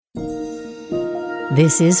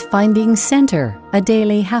This is Finding Center, a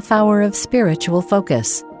daily half-hour of spiritual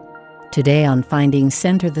focus. Today on Finding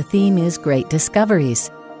Center, the theme is Great Discoveries.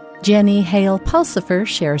 Jenny Hale Pulsipher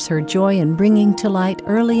shares her joy in bringing to light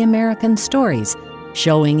early American stories,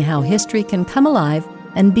 showing how history can come alive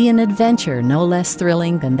and be an adventure no less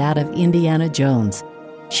thrilling than that of Indiana Jones.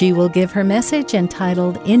 She will give her message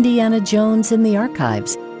entitled Indiana Jones in the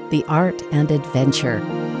Archives, the Art and Adventure.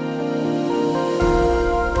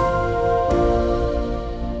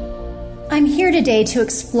 I'm here today to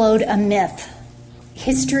explode a myth.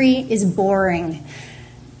 History is boring.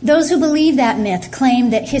 Those who believe that myth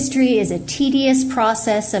claim that history is a tedious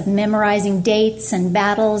process of memorizing dates and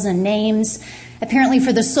battles and names, apparently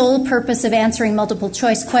for the sole purpose of answering multiple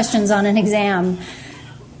choice questions on an exam.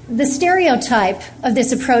 The stereotype of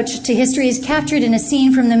this approach to history is captured in a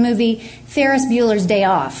scene from the movie Ferris Bueller's Day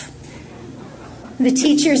Off. The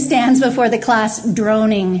teacher stands before the class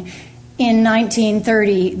droning. In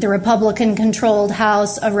 1930, the Republican-controlled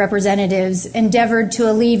House of Representatives endeavored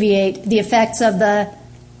to alleviate the effects of the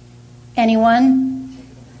Anyone?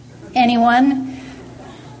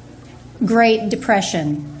 Great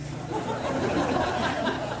Depression.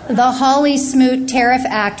 The Hawley-Smoot Tariff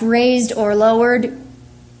Act raised or lowered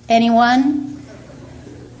anyone?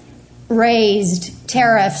 Raised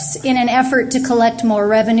tariffs in an effort to collect more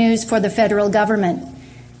revenues for the federal government.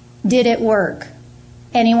 Did it work?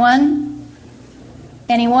 Anyone?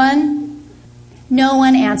 No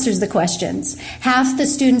one answers the questions. Half the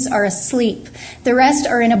students are asleep. The rest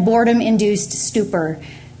are in a boredom-induced stupor.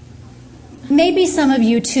 Maybe some of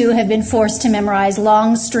you, too, have been forced to memorize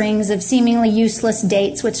long strings of seemingly useless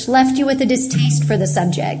dates which left you with a distaste for the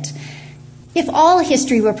subject. If all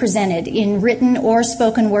history were presented in written or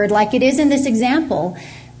spoken word like it is in this example,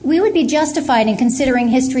 we would be justified in considering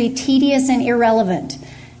history tedious and irrelevant.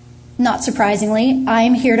 Not surprisingly, I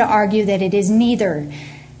am here to argue that it is neither.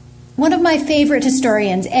 One of my favorite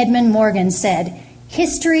historians, Edmund Morgan, said,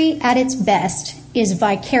 "History at its best is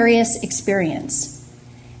vicarious experience."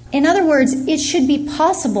 In other words, it should be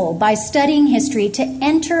possible by studying history to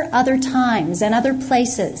enter other times and other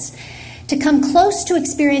places, to come close to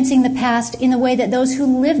experiencing the past in the way that those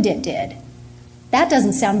who lived it did. That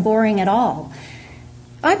doesn't sound boring at all.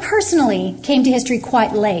 I personally came to history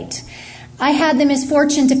quite late. I had the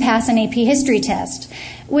misfortune to pass an AP history test,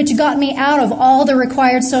 which got me out of all the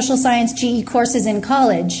required social science GE courses in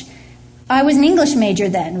college. I was an English major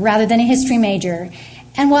then, rather than a history major.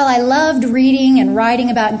 And while I loved reading and writing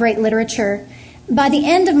about great literature, by the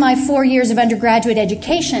end of my 4 years of undergraduate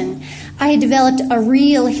education, I had developed a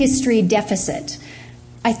real history deficit.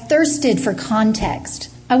 I thirsted for context.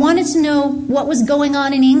 I wanted to know what was going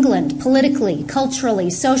on in England, politically, culturally,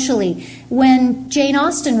 socially, when Jane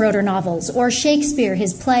Austen wrote her novels or Shakespeare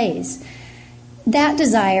his plays. That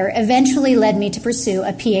desire eventually led me to pursue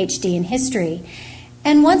a PhD in history.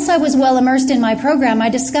 And once I was well immersed in my program, I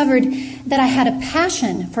discovered that I had a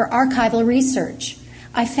passion for archival research.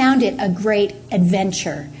 I found it a great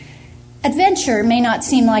adventure. Adventure may not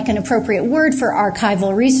seem like an appropriate word for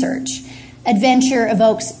archival research. Adventure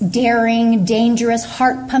evokes daring, dangerous,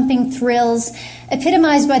 heart-pumping thrills,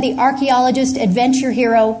 epitomized by the archaeologist adventure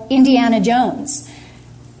hero Indiana Jones.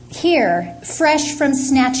 Here, fresh from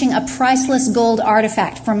snatching a priceless gold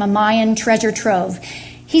artifact from a Mayan treasure trove,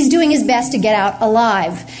 he's doing his best to get out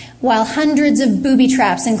alive, while hundreds of booby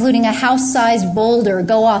traps, including a house-sized boulder,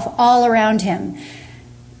 go off all around him.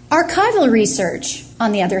 Archival research,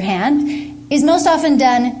 on the other hand, is most often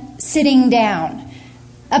done sitting down,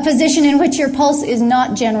 a position in which your pulse is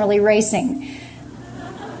not generally racing.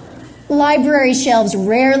 Library shelves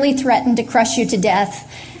rarely threaten to crush you to death,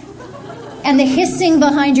 and the hissing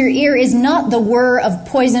behind your ear is not the whir of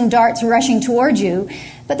poison darts rushing toward you,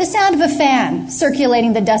 but the sound of a fan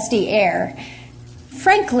circulating the dusty air.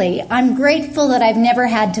 Frankly, I'm grateful that I've never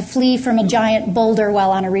had to flee from a giant boulder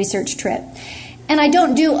while on a research trip, and I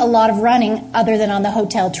don't do a lot of running other than on the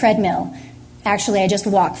hotel treadmill. Actually, I just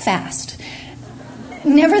walk fast.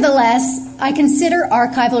 Nevertheless, I consider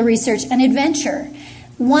archival research an adventure,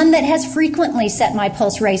 one that has frequently set my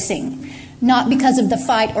pulse racing, not because of the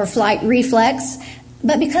fight or flight reflex,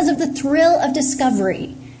 but because of the thrill of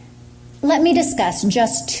discovery. Let me discuss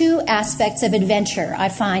just two aspects of adventure I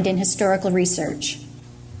find in historical research.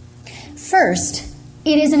 First,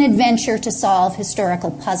 it is an adventure to solve historical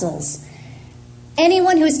puzzles.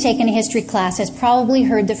 Anyone who has taken a history class has probably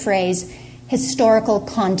heard the phrase historical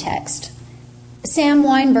context. Sam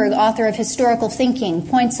Weinberg, author of Historical Thinking,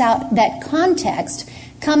 points out that context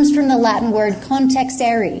comes from the Latin word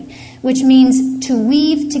contexere, which means to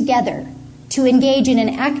weave together, to engage in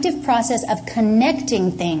an active process of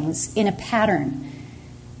connecting things in a pattern.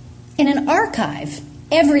 In an archive,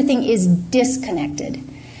 everything is disconnected.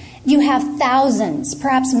 You have thousands,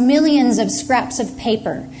 perhaps millions of scraps of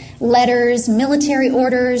paper, letters, military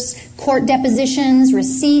orders, court depositions,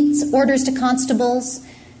 receipts, orders to constables.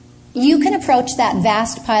 You can approach that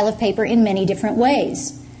vast pile of paper in many different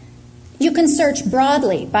ways. You can search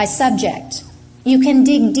broadly by subject. You can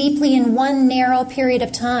dig deeply in one narrow period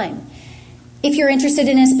of time. If you're interested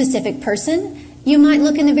in a specific person, you might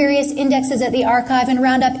look in the various indexes at the archive and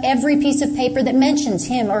round up every piece of paper that mentions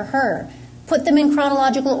him or her, put them in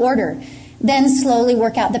chronological order, then slowly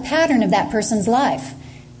work out the pattern of that person's life,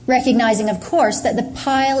 recognizing, of course, that the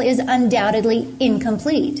pile is undoubtedly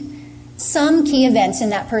incomplete. Some key events in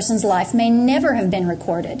that person's life may never have been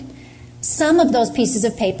recorded. Some of those pieces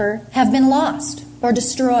of paper have been lost or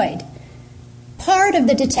destroyed. Part of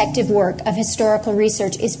the detective work of historical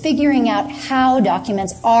research is figuring out how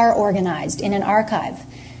documents are organized in an archive,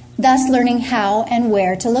 thus learning how and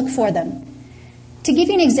where to look for them. To give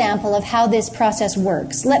you an example of how this process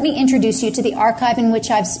works, let me introduce you to the archive in which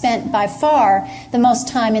I've spent by far the most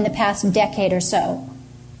time in the past decade or so,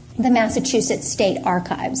 the Massachusetts State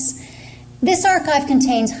Archives. This archive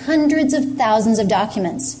contains hundreds of thousands of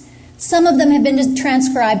documents. Some of them have been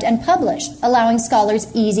transcribed and published, allowing scholars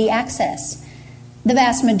easy access. The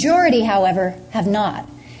vast majority, however, have not.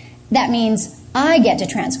 That means I get to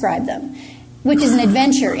transcribe them, which is an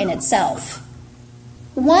adventure in itself.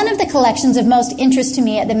 One of the collections of most interest to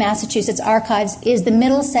me at the Massachusetts Archives is the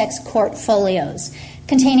Middlesex Court Folios,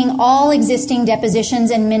 containing all existing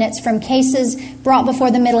depositions and minutes from cases brought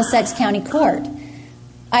before the Middlesex County Court.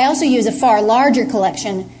 I also use a far larger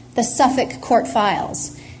collection, the Suffolk Court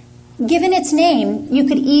Files. Given its name, you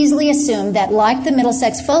could easily assume that, like the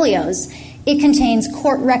Middlesex Folios, it contains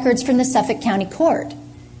court records from the Suffolk County Court.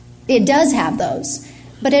 It does have those,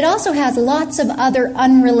 but it also has lots of other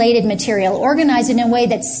unrelated material organized in a way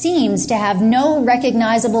that seems to have no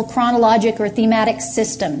recognizable chronologic or thematic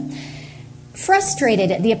system. Frustrated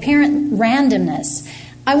at the apparent randomness,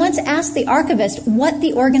 I once asked the archivist what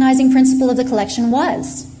the organizing principle of the collection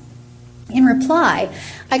was. In reply,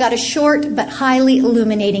 I got a short but highly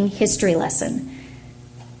illuminating history lesson.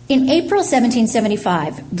 In April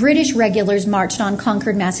 1775, British regulars marched on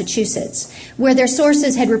Concord, Massachusetts, where their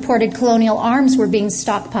sources had reported colonial arms were being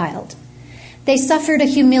stockpiled. They suffered a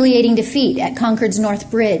humiliating defeat at Concord's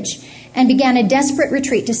North Bridge and began a desperate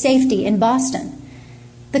retreat to safety in Boston.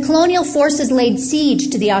 The colonial forces laid siege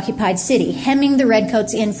to the occupied city, hemming the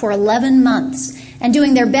Redcoats in for 11 months and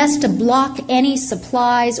doing their best to block any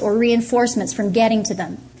supplies or reinforcements from getting to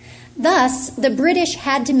them. Thus, the British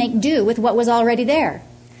had to make do with what was already there.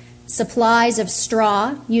 Supplies of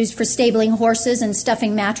straw, used for stabling horses and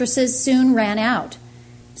stuffing mattresses, soon ran out.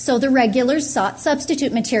 So the regulars sought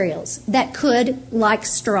substitute materials that could, like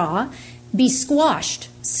straw, be squashed,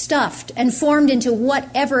 stuffed, and formed into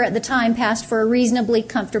whatever at the time passed for a reasonably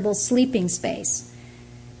comfortable sleeping space.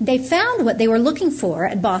 They found what they were looking for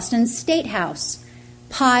at Boston's State House,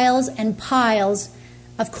 piles and piles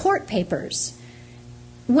of court papers.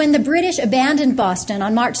 When the British abandoned Boston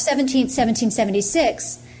on March 17,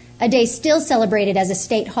 1776, a day still celebrated as a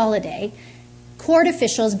state holiday, court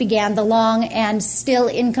officials began the long and still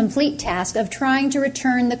incomplete task of trying to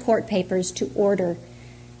return the court papers to order.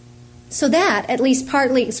 So that at least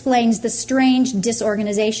partly explains the strange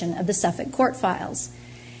disorganization of the Suffolk court files.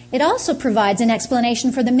 It also provides an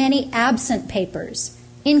explanation for the many absent papers,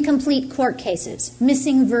 incomplete court cases,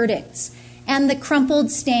 missing verdicts, and the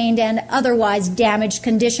crumpled, stained, and otherwise damaged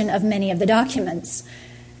condition of many of the documents.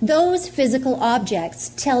 Those physical objects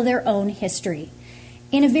tell their own history.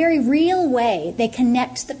 In a very real way, they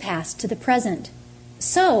connect the past to the present.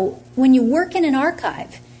 So, when you work in an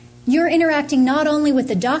archive, you're interacting not only with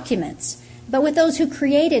the documents, but with those who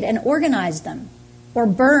created and organized them, or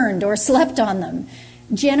burned or slept on them,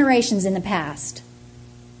 generations in the past.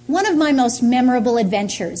 One of my most memorable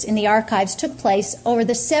adventures in the archives took place over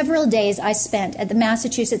the several days I spent at the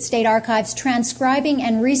Massachusetts State Archives transcribing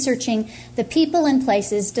and researching the people and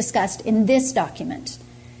places discussed in this document.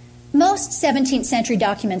 Most 17th century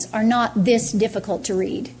documents are not this difficult to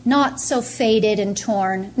read, not so faded and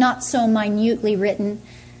torn, not so minutely written.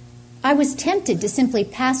 I was tempted to simply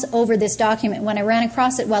pass over this document when I ran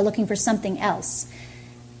across it while looking for something else.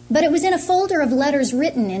 But it was in a folder of letters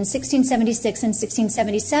written in 1676 and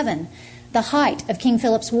 1677, the height of King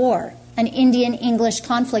Philip's War, an Indian-English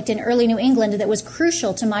conflict in early New England that was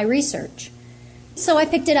crucial to my research. So I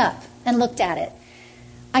picked it up and looked at it.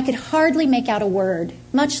 I could hardly make out a word,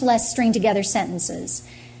 much less string together sentences.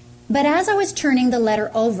 But as I was turning the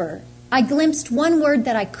letter over, I glimpsed one word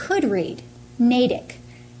that I could read, Natick.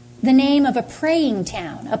 the name of a praying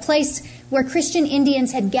town, a place where Christian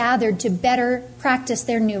Indians had gathered to better practice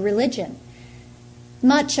their new religion.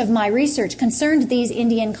 Much of my research concerned these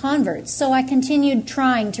Indian converts, so I continued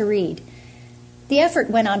trying to read. The effort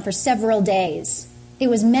went on for several days. It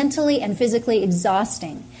was mentally and physically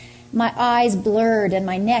exhausting. My eyes blurred and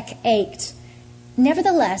my neck ached.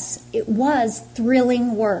 Nevertheless, it was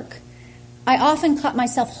thrilling work. I often caught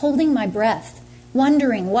myself holding my breath,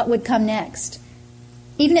 wondering what would come next.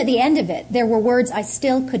 Even at the end of it, there were words I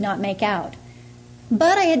still could not make out.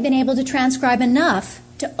 But I had been able to transcribe enough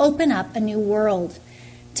to open up a new world,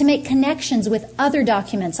 to make connections with other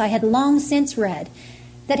documents I had long since read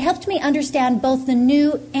that helped me understand both the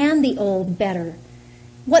new and the old better.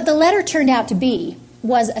 What the letter turned out to be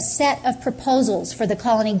was a set of proposals for the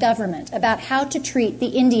colony government about how to treat the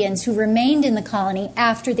Indians who remained in the colony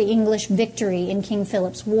after the English victory in King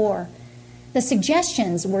Philip's War. The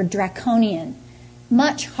suggestions were draconian,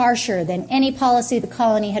 much harsher than any policy the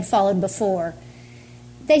colony had followed before.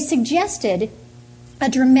 They suggested a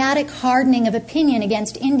dramatic hardening of opinion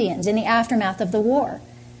against Indians in the aftermath of the war.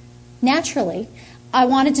 Naturally, I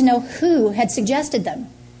wanted to know who had suggested them,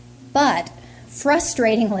 but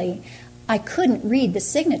frustratingly, I couldn't read the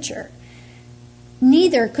signature.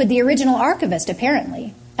 Neither could the original archivist,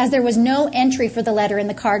 apparently, as there was no entry for the letter in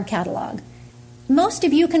the card catalog. Most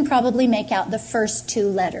of you can probably make out the first two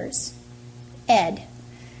letters, Ed.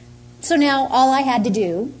 So now all I had to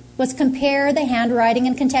do was compare the handwriting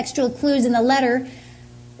and contextual clues in the letter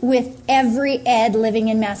with every Ed living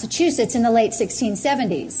in Massachusetts in the late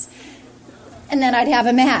 1670s. And then I'd have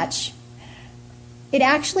a match. It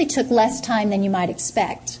actually took less time than you might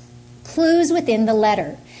expect. Clues within the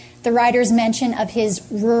letter, the writer's mention of his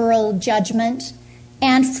rural judgment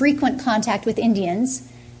and frequent contact with Indians,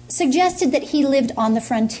 suggested that he lived on the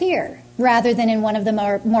frontier rather than in one of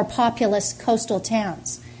the more populous coastal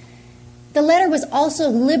towns. The letter was also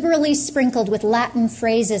liberally sprinkled with Latin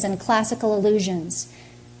phrases and classical allusions.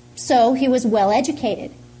 So he was well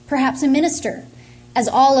educated, perhaps a minister, as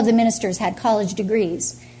all of the ministers had college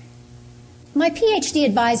degrees. My PhD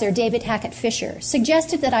advisor, David Hackett Fisher,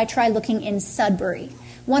 suggested that I try looking in Sudbury,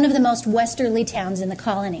 one of the most westerly towns in the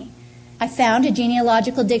colony. I found a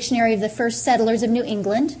genealogical dictionary of the first settlers of New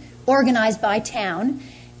England, organized by town,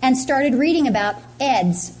 and started reading about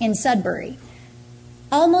Eds in Sudbury.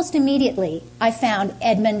 Almost immediately, I found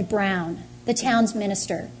Edmund Brown, the town's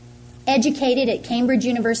minister, educated at Cambridge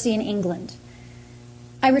University in England.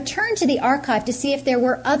 I returned to the archive to see if there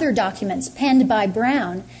were other documents penned by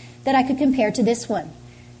Brown that I could compare to this one.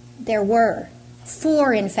 There were,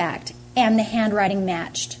 4 in fact, and the handwriting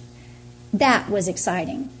matched. That was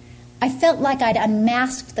exciting. I felt like I'd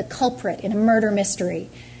unmasked the culprit in a murder mystery.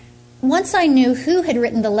 Once I knew who had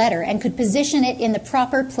written the letter and could position it in the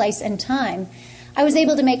proper place and time, I was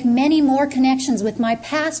able to make many more connections with my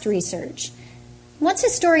past research. Once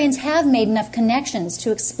historians have made enough connections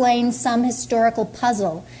to explain some historical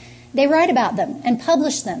puzzle, they write about them and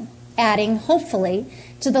publish them, adding, hopefully,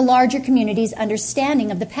 to the larger community's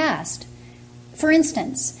understanding of the past. For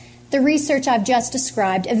instance, the research I've just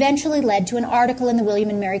described eventually led to an article in the William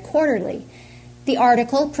and Mary Quarterly. The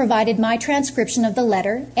article provided my transcription of the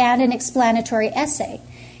letter and an explanatory essay,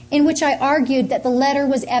 in which I argued that the letter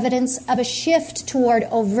was evidence of a shift toward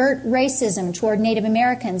overt racism toward Native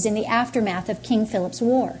Americans in the aftermath of King Philip's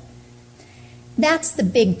War. That's the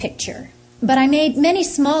big picture, but I made many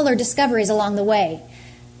smaller discoveries along the way.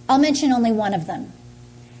 I'll mention only one of them.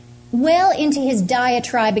 Well into his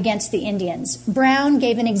diatribe against the Indians, Brown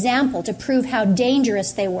gave an example to prove how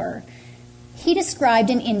dangerous they were. He described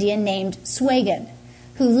an Indian named Swagan,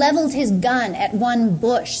 who leveled his gun at one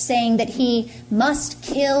bush, saying that he must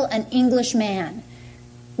kill an English man.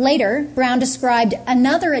 Later, Brown described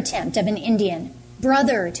another attempt of an Indian,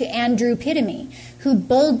 brother to Andrew Pittamy, who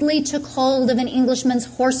boldly took hold of an Englishman's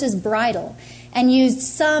horse's bridle and used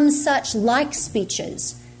some such like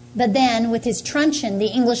speeches. But then, with his truncheon, the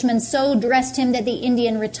Englishman so dressed him that the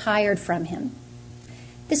Indian retired from him.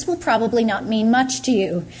 This will probably not mean much to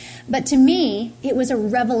you, but to me, it was a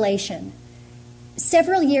revelation.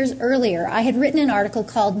 Several years earlier, I had written an article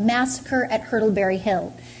called Massacre at Hurtleberry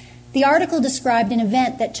Hill. The article described an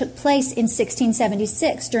event that took place in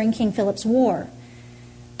 1676 during King Philip's War.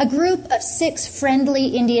 A group of 6 friendly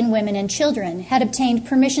Indian women and children had obtained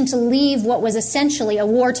permission to leave what was essentially a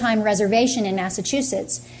wartime reservation in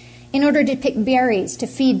Massachusetts in order to pick berries to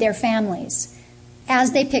feed their families.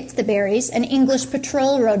 As they picked the berries, an English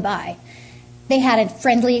patrol rode by. They had a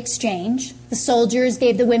friendly exchange. The soldiers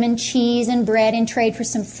gave the women cheese and bread in trade for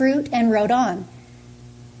some fruit and rode on.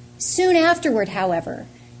 Soon afterward, however,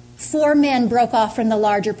 4 men broke off from the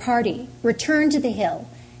larger party, returned to the hill,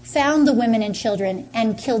 found the women and children,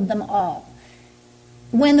 and killed them all.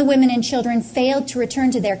 When the women and children failed to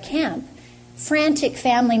return to their camp, frantic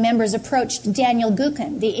family members approached Daniel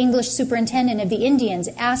Gookin, the English superintendent of the Indians,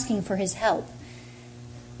 asking for his help.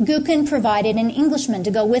 Gookin provided an Englishman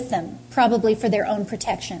to go with them, probably for their own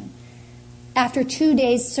protection. After 2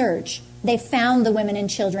 days' search, they found the women and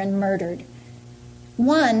children murdered.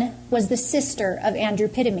 One was the sister of Andrew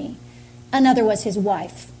Pittamy. Another was his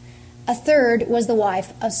wife. A third was the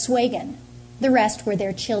wife of Swagan. The rest were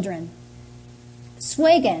their children.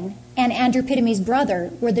 Swagan and Andrew Pittamy's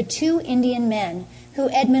brother were the two Indian men who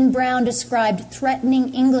Edmund Brown described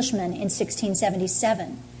threatening Englishmen in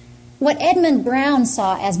 1677. What Edmund Brown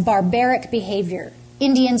saw as barbaric behavior,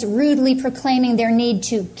 Indians rudely proclaiming their need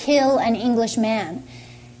to kill an English man,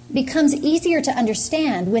 becomes easier to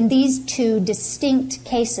understand when these two distinct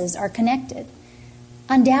cases are connected.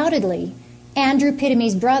 Undoubtedly, Andrew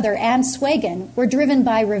Pittamy's brother and Swagan were driven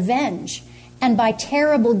by revenge and by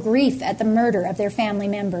terrible grief at the murder of their family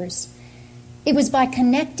members. It was by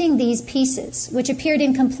connecting these pieces, which appeared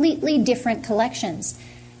in completely different collections,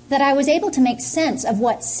 that I was able to make sense of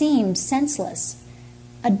what seemed senseless.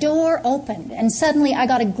 A door opened, and suddenly I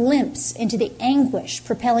got a glimpse into the anguish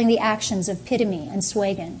propelling the actions of Pittamy and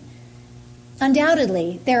Swagan.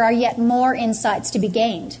 Undoubtedly, there are yet more insights to be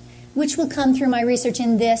gained, which will come through my research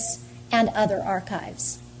in this and other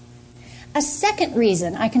archives. A second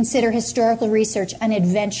reason I consider historical research an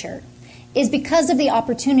adventure is because of the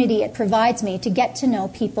opportunity it provides me to get to know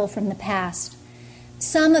people from the past.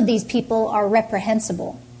 Some of these people are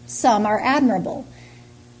reprehensible, some are admirable.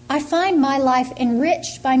 I find my life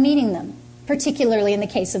enriched by meeting them, particularly in the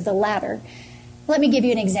case of the latter. Let me give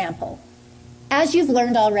you an example. As you've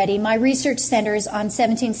learned already, my research centers on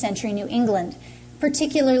 17th century New England,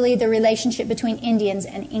 particularly the relationship between Indians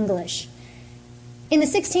and English. In the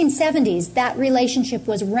 1670s, that relationship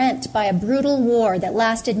was rent by a brutal war that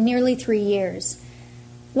lasted nearly 3 years.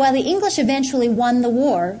 While the English eventually won the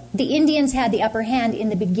war, the Indians had the upper hand in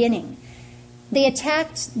the beginning. They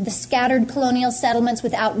attacked the scattered colonial settlements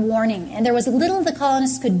without warning, and there was little the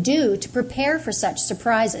colonists could do to prepare for such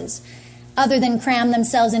surprises, other than cram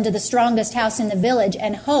themselves into the strongest house in the village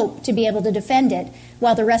and hope to be able to defend it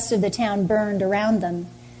while the rest of the town burned around them.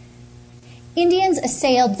 Indians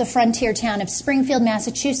assailed the frontier town of Springfield,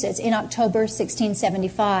 Massachusetts in October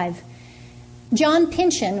 1675. John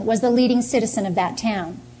Pynchon was the leading citizen of that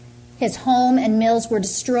town. His home and mills were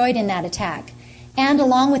destroyed in that attack, and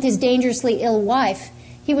along with his dangerously ill wife,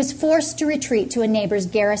 he was forced to retreat to a neighbor's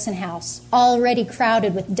garrison house, already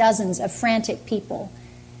crowded with dozens of frantic people.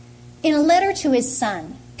 In a letter to his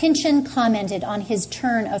son, Pynchon commented on his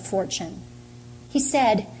turn of fortune. He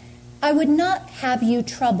said, "I would not have you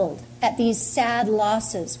troubled at these sad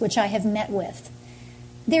losses which I have met with.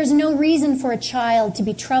 There's no reason for a child to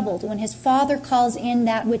be troubled when his father calls in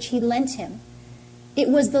that which he lent him. It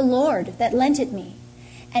was the Lord that lent it me,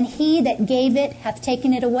 and he that gave it hath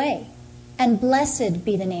taken it away, and blessed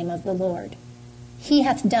be the name of the Lord. He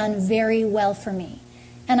hath done very well for me,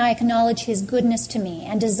 and I acknowledge his goodness to me,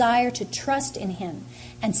 and desire to trust in him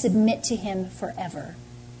and submit to him forever."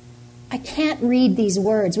 I can't read these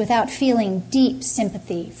words without feeling deep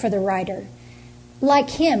sympathy for the writer. Like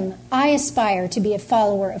him, I aspire to be a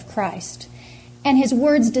follower of Christ, and his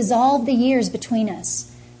words dissolve the years between us.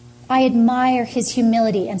 I admire his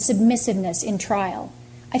humility and submissiveness in trial.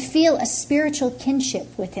 I feel a spiritual kinship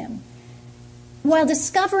with him. While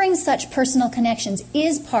discovering such personal connections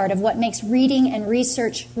is part of what makes reading and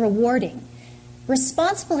research rewarding,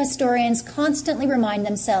 responsible historians constantly remind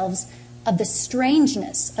themselves of the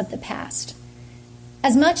strangeness of the past.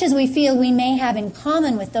 As much as we feel we may have in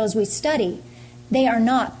common with those we study, they are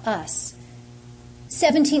not us.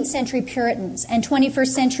 17th century Puritans and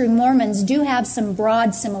 21st century Mormons do have some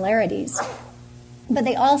broad similarities, but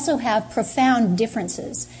they also have profound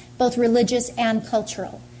differences, both religious and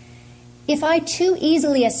cultural. If I too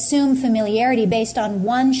easily assume familiarity based on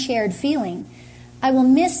one shared feeling, I will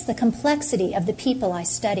miss the complexity of the people I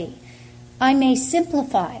study. I may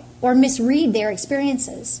simplify or misread their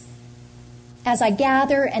experiences. As I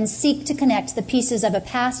gather and seek to connect the pieces of a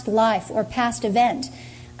past life or past event,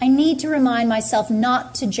 I need to remind myself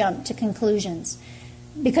not to jump to conclusions,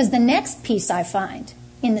 because the next piece I find,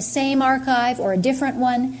 in the same archive or a different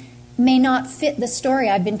one, may not fit the story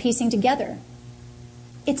I've been piecing together.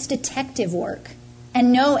 It's detective work,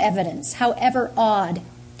 and no evidence, however odd,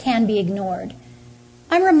 can be ignored.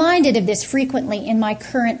 I'm reminded of this frequently in my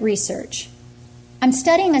current research. I'm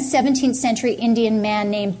studying a 17th century Indian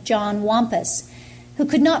man named John Wampus, who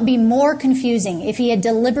could not be more confusing if he had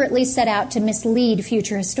deliberately set out to mislead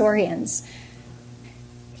future historians.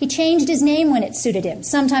 He changed his name when it suited him,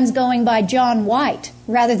 sometimes going by John White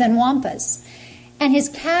rather than Wampus. And his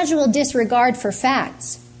casual disregard for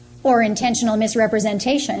facts, or intentional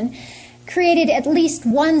misrepresentation, created at least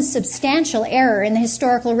one substantial error in the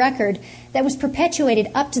historical record that was perpetuated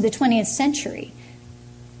up to the 20th century.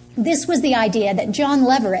 This was the idea that John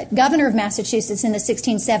Leverett, governor of Massachusetts in the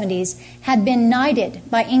 1670s, had been knighted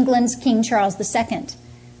by England's King Charles II.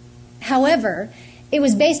 However, it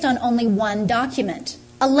was based on only one document,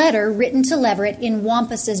 a letter written to Leverett in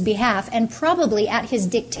Wampus's behalf and probably at his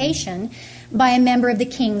dictation by a member of the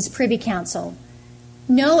King's Privy Council.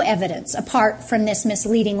 No evidence, apart from this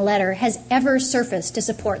misleading letter, has ever surfaced to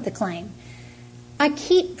support the claim. I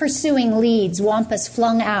keep pursuing leads Wampus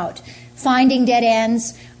flung out, finding dead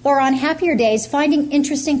ends, or on happier days, finding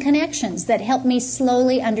interesting connections that help me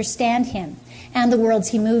slowly understand him and the worlds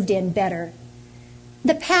he moved in better.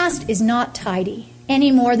 The past is not tidy,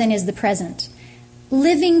 any more than is the present.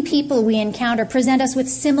 Living people we encounter present us with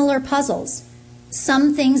similar puzzles.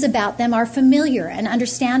 Some things about them are familiar and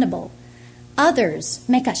understandable. Others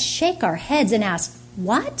make us shake our heads and ask,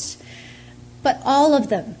 what? But all of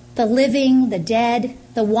them, the living, the dead,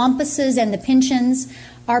 the Wampuses and the Pynchons,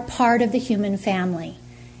 are part of the human family.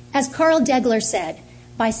 As Carl Degler said,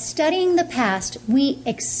 by studying the past, we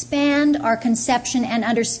expand our conception and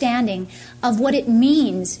understanding of what it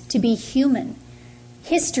means to be human.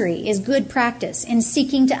 History is good practice in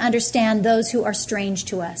seeking to understand those who are strange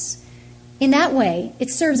to us. In that way, it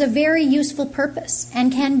serves a very useful purpose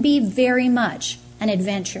and can be very much an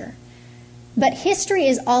adventure. But history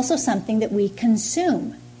is also something that we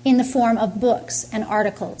consume in the form of books and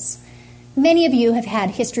articles. Many of you have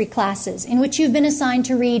had history classes in which you've been assigned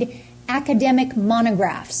to read academic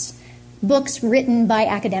monographs, books written by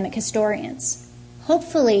academic historians.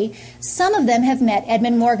 Hopefully, some of them have met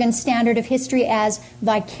Edmund Morgan's standard of history as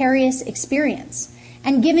vicarious experience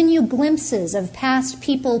and given you glimpses of past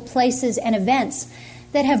people, places, and events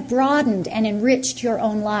that have broadened and enriched your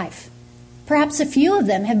own life. Perhaps a few of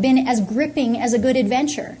them have been as gripping as a good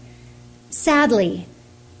adventure. Sadly,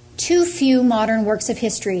 too few modern works of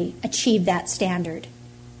history achieve that standard.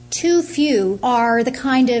 Too few are the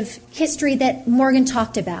kind of history that Morgan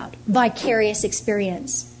talked about, vicarious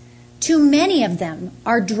experience. Too many of them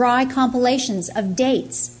are dry compilations of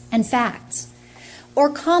dates and facts, or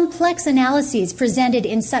complex analyses presented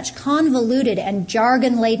in such convoluted and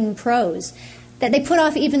jargon-laden prose that they put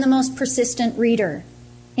off even the most persistent reader.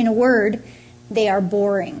 In a word, they are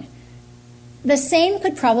boring. The same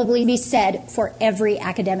could probably be said for every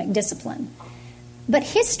academic discipline. But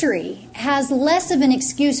history has less of an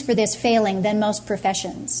excuse for this failing than most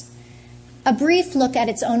professions. A brief look at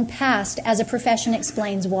its own past as a profession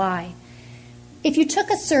explains why. If you took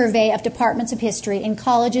a survey of departments of history in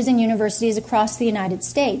colleges and universities across the United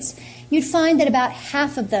States, you'd find that about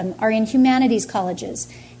half of them are in humanities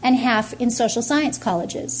colleges and half in social science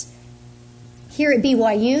colleges. Here at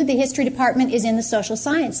BYU, the history department is in the social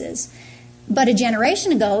sciences, but a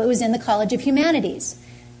generation ago it was in the College of Humanities.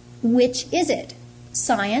 Which is it?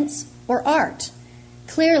 Science or art?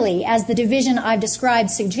 Clearly, as the division I've described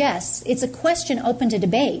suggests, it's a question open to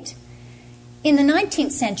debate. In the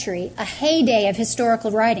 19th century, a heyday of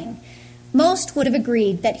historical writing, most would have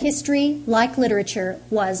agreed that history, like literature,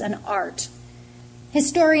 was an art.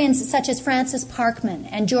 Historians such as Francis Parkman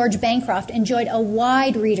and George Bancroft enjoyed a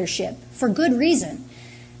wide readership, for good reason.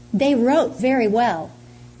 They wrote very well.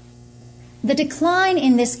 The decline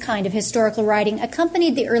in this kind of historical writing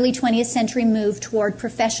accompanied the early 20th century move toward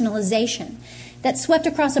professionalization that swept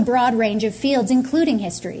across a broad range of fields, including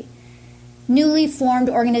history. Newly formed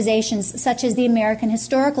organizations such as the American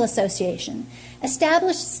Historical Association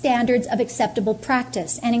established standards of acceptable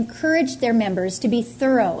practice and encouraged their members to be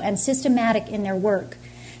thorough and systematic in their work,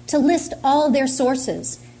 to list all their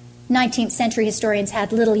sources. 19th century historians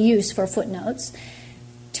had little use for footnotes,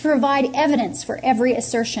 to provide evidence for every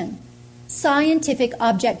assertion. Scientific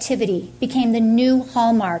objectivity became the new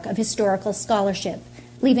hallmark of historical scholarship,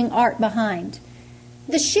 leaving art behind.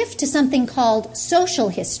 The shift to something called social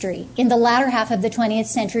history in the latter half of the 20th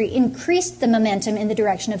century increased the momentum in the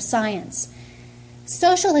direction of science.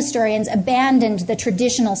 Social historians abandoned the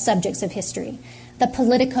traditional subjects of history, the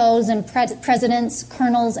politicos and presidents,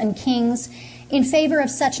 colonels, and kings, in favor of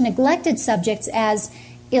such neglected subjects as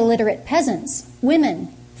illiterate peasants, women,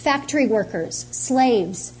 factory workers,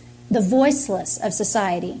 slaves, the voiceless of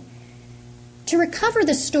society. To recover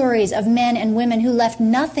the stories of men and women who left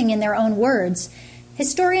nothing in their own words,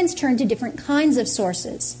 historians turned to different kinds of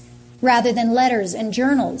sources. Rather than letters and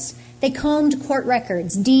journals, they combed court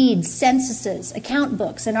records, deeds, censuses, account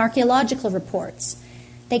books, and archaeological reports.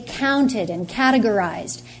 They counted and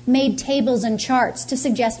categorized, made tables and charts to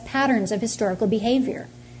suggest patterns of historical behavior.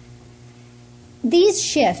 These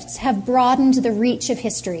shifts have broadened the reach of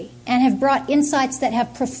history and have brought insights that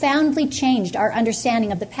have profoundly changed our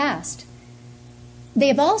understanding of the past. They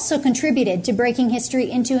have also contributed to breaking history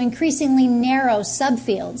into increasingly narrow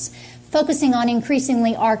subfields, focusing on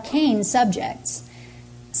increasingly arcane subjects.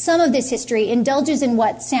 Some of this history indulges in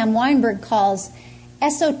what Sam Weinberg calls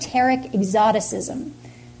esoteric exoticism,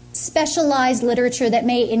 specialized literature that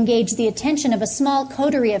may engage the attention of a small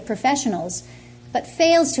coterie of professionals, but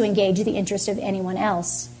fails to engage the interest of anyone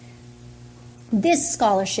else. This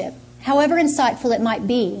scholarship, however insightful it might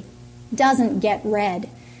be, doesn't get read.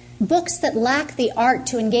 Books that lack the art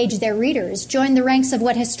to engage their readers join the ranks of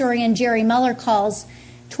what historian Jerry Muller calls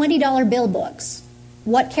 $20 bill books.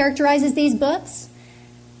 What characterizes these books?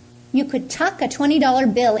 You could tuck a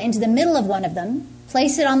 $20 bill into the middle of one of them,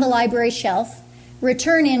 place it on the library shelf,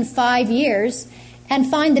 return in 5 years, and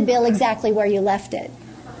find the bill exactly where you left it.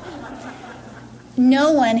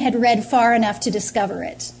 No one had read far enough to discover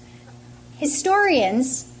it.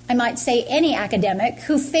 Historians, I might say any academic,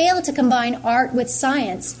 who fail to combine art with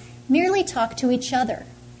science merely talk to each other,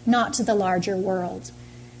 not to the larger world.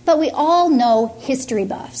 But we all know history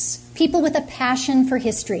buffs, people with a passion for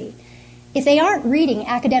history. If they aren't reading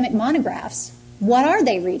academic monographs, what are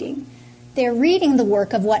they reading? They're reading the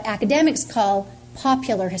work of what academics call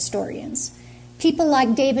popular historians. People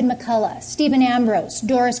like David McCullough, Stephen Ambrose,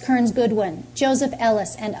 Doris Kearns Goodwin, Joseph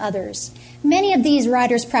Ellis, and others. Many of these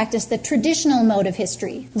writers practice the traditional mode of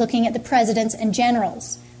history, looking at the presidents and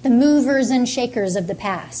generals, the movers and shakers of the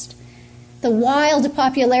past. The wild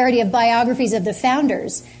popularity of biographies of the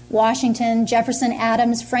founders, Washington, Jefferson,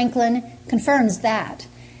 Adams, Franklin, confirms that.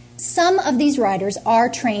 Some of these writers are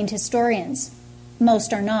trained historians.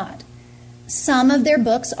 Most are not. Some of their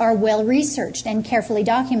books are well-researched and carefully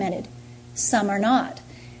documented. Some are not.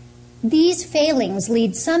 These failings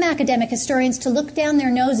lead some academic historians to look down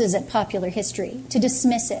their noses at popular history, to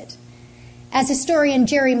dismiss it. As historian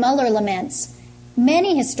Jerry Muller laments,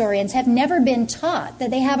 many historians have never been taught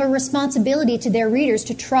that they have a responsibility to their readers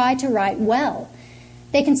to try to write well.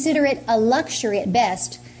 They consider it a luxury at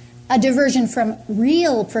best, a diversion from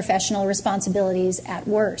real professional responsibilities at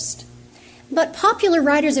worst. But popular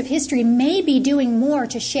writers of history may be doing more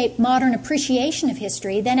to shape modern appreciation of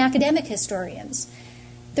history than academic historians.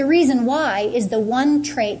 The reason why is the one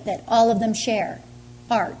trait that all of them share: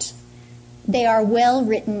 art. They are well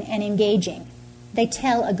written and engaging. They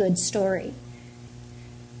tell a good story.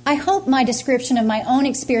 I hope my description of my own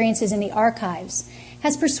experiences in the archives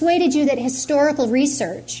has persuaded you that historical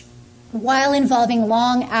research, while involving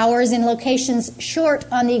long hours in locations short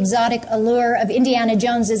on the exotic allure of Indiana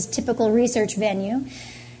Jones's typical research venue,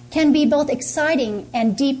 can be both exciting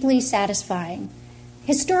and deeply satisfying.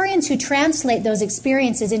 Historians who translate those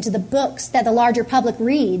experiences into the books that the larger public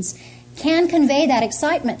reads can convey that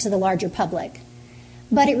excitement to the larger public.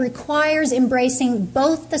 But it requires embracing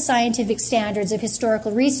both the scientific standards of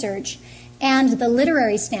historical research and the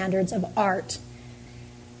literary standards of art.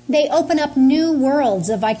 They open up new worlds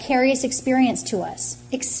of vicarious experience to us,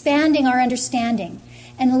 expanding our understanding,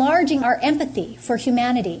 enlarging our empathy for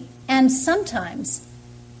humanity, and sometimes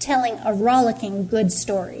telling a rollicking good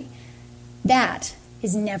story. That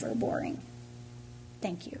is never boring.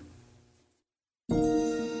 Thank you.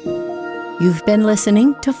 You've been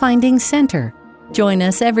listening to Finding Center. Join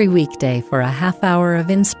us every weekday for a half hour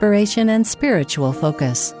of inspiration and spiritual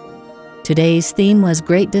focus. Today's theme was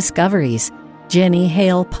Great Discoveries. Jenny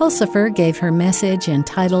Hale Pulsipher gave her message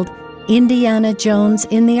entitled Indiana Jones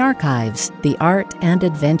in the Archives, The Art and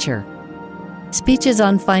Adventure. Speeches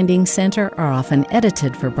on Finding Center are often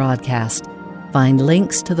edited for broadcast. Find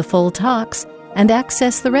links to the full talks and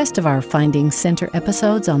access the rest of our Finding Center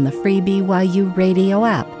episodes on the free BYU radio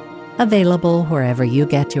app, available wherever you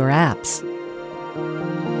get your apps.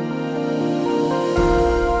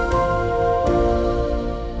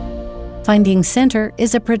 Finding Center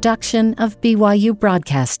is a production of BYU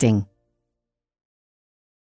Broadcasting.